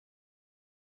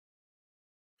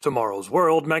Tomorrow's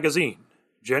World Magazine,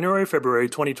 January-February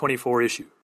 2024 issue.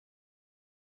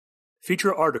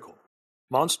 Feature article,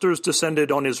 Monsters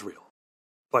Descended on Israel,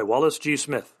 by Wallace G.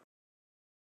 Smith.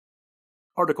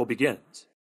 Article begins.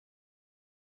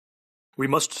 We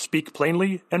must speak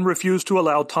plainly and refuse to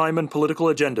allow time and political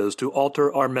agendas to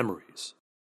alter our memories.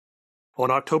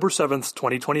 On October 7th,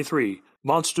 2023,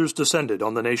 monsters descended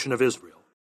on the nation of Israel.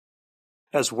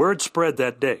 As word spread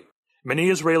that day, many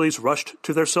Israelis rushed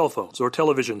to their cell phones or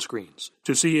television screens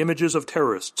to see images of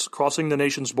terrorists crossing the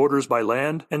nation's borders by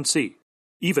land and sea,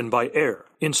 even by air,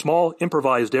 in small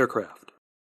improvised aircraft.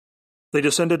 They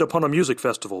descended upon a music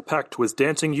festival packed with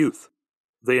dancing youth.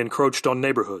 They encroached on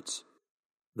neighborhoods.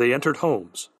 They entered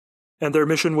homes, and their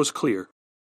mission was clear: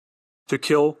 to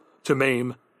kill, to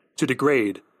maim, to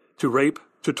degrade, to rape,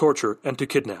 to torture, and to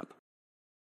kidnap.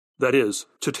 That is,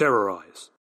 to terrorize.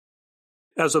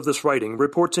 As of this writing,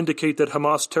 reports indicate that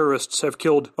Hamas terrorists have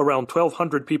killed around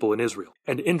 1,200 people in Israel,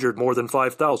 and injured more than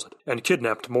 5,000, and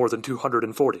kidnapped more than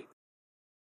 240.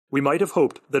 We might have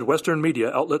hoped that Western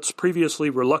media outlets previously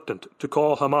reluctant to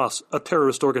call Hamas a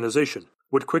terrorist organization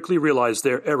would quickly realize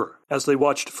their error as they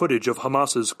watched footage of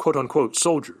Hamas's quote-unquote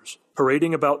soldiers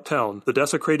parading about town the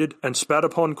desecrated and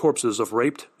spat-upon corpses of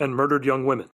raped and murdered young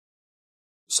women.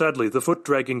 Sadly, the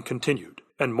foot-dragging continued,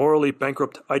 and morally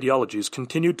bankrupt ideologies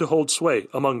continued to hold sway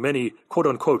among many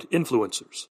quote-unquote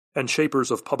influencers and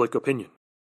shapers of public opinion.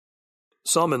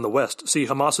 Some in the West see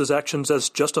Hamas's actions as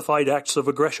justified acts of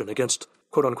aggression against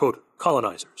quote-unquote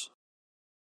colonizers.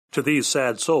 To these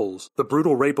sad souls, the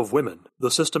brutal rape of women, the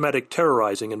systematic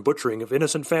terrorizing and butchering of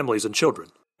innocent families and children,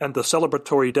 and the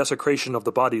celebratory desecration of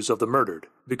the bodies of the murdered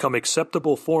become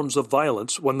acceptable forms of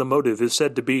violence when the motive is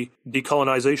said to be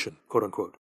decolonization,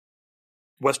 quote-unquote.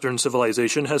 Western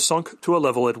civilization has sunk to a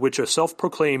level at which a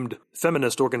self-proclaimed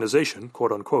feminist organization,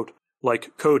 quote-unquote,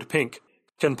 like Code Pink,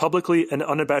 can publicly and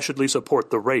unabashedly support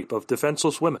the rape of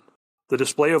defenseless women, the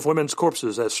display of women's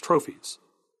corpses as trophies,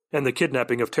 and the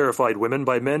kidnapping of terrified women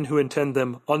by men who intend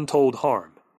them untold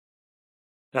harm.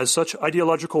 As such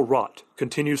ideological rot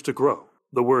continues to grow,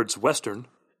 the words Western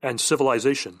and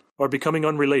civilization are becoming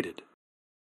unrelated.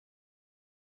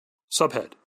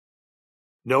 Subhead: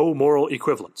 No moral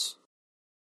equivalence.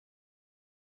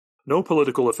 No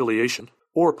political affiliation,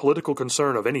 or political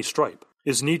concern of any stripe,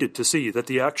 is needed to see that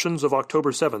the actions of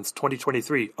October 7th,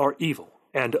 2023 are evil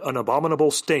and an abominable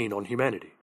stain on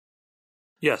humanity.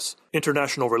 Yes,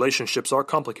 international relationships are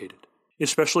complicated,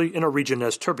 especially in a region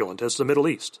as turbulent as the Middle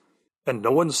East, and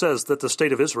no one says that the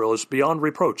State of Israel is beyond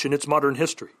reproach in its modern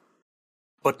history.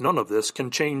 But none of this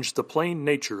can change the plain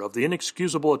nature of the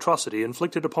inexcusable atrocity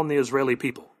inflicted upon the Israeli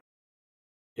people.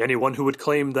 Anyone who would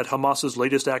claim that Hamas's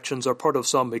latest actions are part of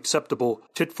some acceptable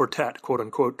tit-for-tat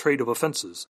quote-unquote trade of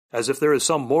offenses, as if there is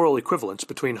some moral equivalence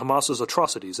between Hamas's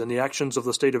atrocities and the actions of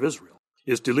the State of Israel,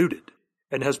 is deluded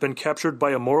and has been captured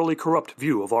by a morally corrupt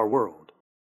view of our world.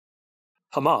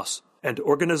 Hamas, and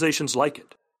organizations like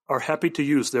it, are happy to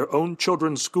use their own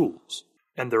children's schools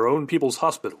and their own people's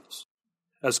hospitals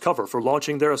as cover for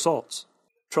launching their assaults,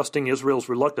 trusting Israel's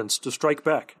reluctance to strike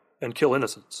back and kill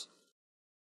innocents.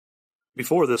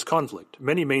 Before this conflict,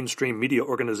 many mainstream media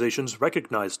organizations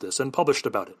recognized this and published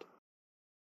about it.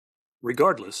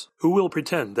 Regardless, who will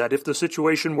pretend that if the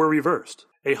situation were reversed,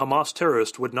 a Hamas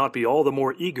terrorist would not be all the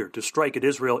more eager to strike at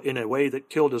Israel in a way that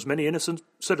killed as many innocent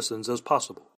citizens as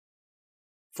possible?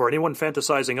 For anyone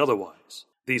fantasizing otherwise,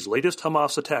 these latest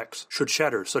Hamas attacks should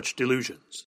shatter such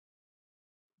delusions.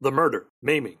 The murder,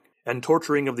 maiming, and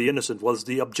torturing of the innocent was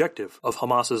the objective of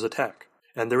Hamas's attack,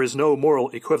 and there is no moral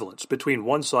equivalence between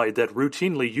one side that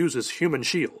routinely uses human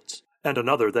shields and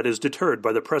another that is deterred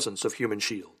by the presence of human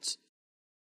shields.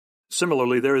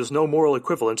 Similarly, there is no moral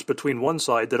equivalence between one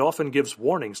side that often gives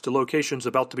warnings to locations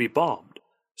about to be bombed,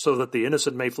 so that the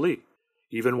innocent may flee,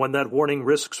 even when that warning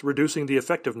risks reducing the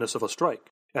effectiveness of a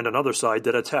strike, and another side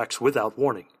that attacks without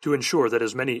warning, to ensure that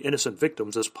as many innocent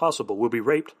victims as possible will be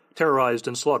raped, terrorized,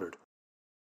 and slaughtered.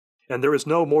 And there is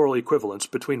no moral equivalence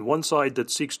between one side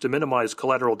that seeks to minimize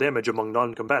collateral damage among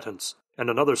non-combatants, and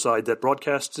another side that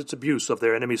broadcasts its abuse of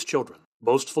their enemy's children,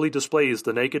 boastfully displays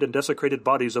the naked and desecrated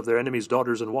bodies of their enemy's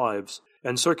daughters and wives,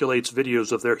 and circulates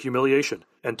videos of their humiliation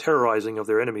and terrorizing of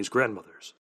their enemy's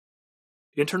grandmothers.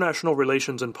 International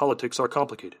relations and politics are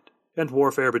complicated, and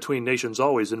warfare between nations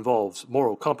always involves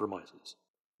moral compromises,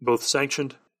 both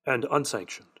sanctioned and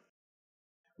unsanctioned.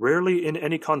 Rarely in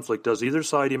any conflict does either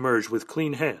side emerge with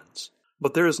clean hands,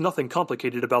 but there is nothing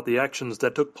complicated about the actions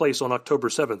that took place on October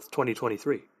 7th,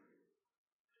 2023.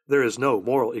 There is no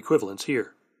moral equivalence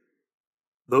here.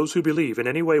 Those who believe in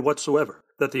any way whatsoever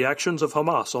that the actions of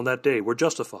Hamas on that day were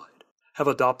justified have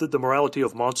adopted the morality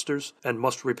of monsters and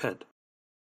must repent.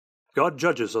 God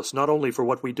judges us not only for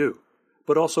what we do,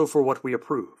 but also for what we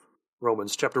approve.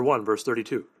 Romans chapter 1, verse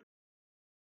 32.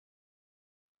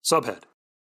 Subhead: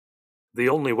 The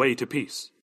only way to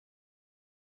peace.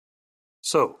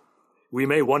 So, we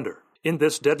may wonder, in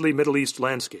this deadly Middle East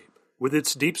landscape, with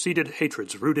its deep-seated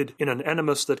hatreds rooted in an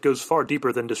animus that goes far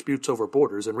deeper than disputes over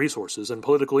borders and resources and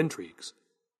political intrigues,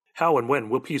 how and when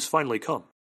will peace finally come?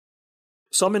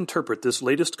 Some interpret this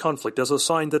latest conflict as a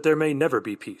sign that there may never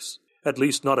be peace, at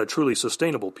least not a truly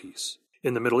sustainable peace,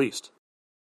 in the Middle East.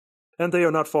 And they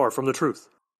are not far from the truth.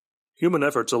 Human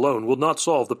efforts alone will not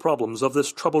solve the problems of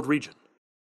this troubled region.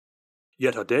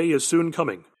 Yet a day is soon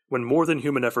coming when more than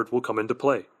human effort will come into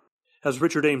play. As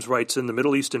Richard Ames writes in the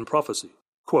Middle Eastern Prophecy,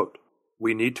 quote,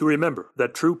 "We need to remember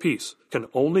that true peace can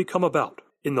only come about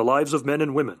in the lives of men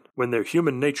and women when their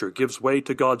human nature gives way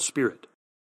to God's Spirit.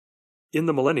 In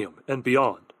the millennium and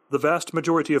beyond, the vast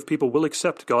majority of people will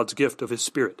accept God's gift of His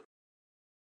Spirit.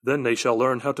 Then they shall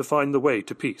learn how to find the way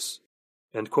to peace."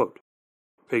 End quote.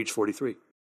 Page 43.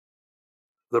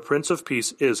 The Prince of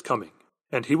Peace is coming,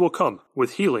 and He will come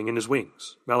with healing in His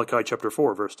wings. Malachi chapter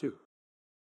 4, verse 2.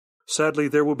 Sadly,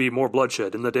 there will be more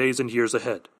bloodshed in the days and years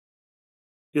ahead.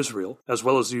 Israel, as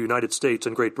well as the United States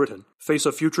and Great Britain, face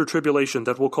a future tribulation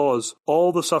that will cause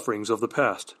all the sufferings of the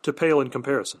past to pale in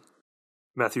comparison.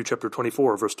 Matthew chapter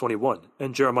 24, verse 21,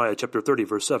 and Jeremiah chapter 30,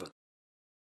 verse 7.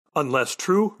 Unless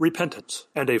true repentance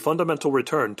and a fundamental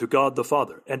return to God the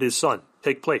Father and His Son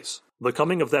take place, the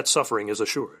coming of that suffering is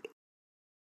assured.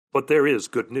 But there is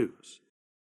good news.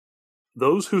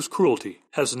 Those whose cruelty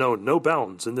has known no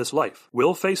bounds in this life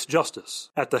will face justice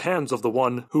at the hands of the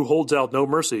one who holds out no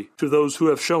mercy to those who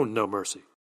have shown no mercy.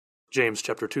 James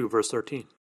chapter 2, verse 13.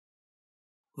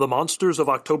 The monsters of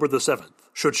October the 7th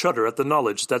should shudder at the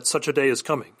knowledge that such a day is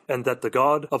coming, and that the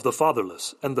God of the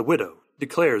fatherless and the widow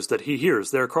declares that He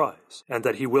hears their cries, and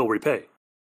that He will repay.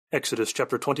 Exodus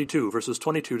chapter 22, verses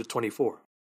 22 to 24.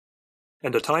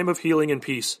 And a time of healing and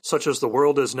peace, such as the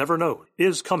world has never known,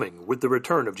 is coming with the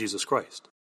return of Jesus Christ.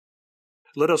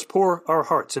 Let us pour our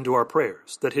hearts into our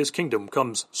prayers that His kingdom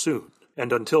comes soon,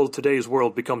 and until today's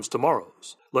world becomes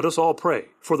tomorrow's, let us all pray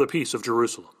for the peace of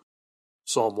Jerusalem.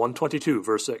 Psalm 122,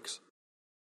 verse 6.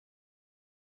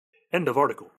 End of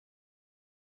article.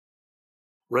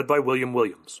 Read by William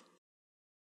Williams.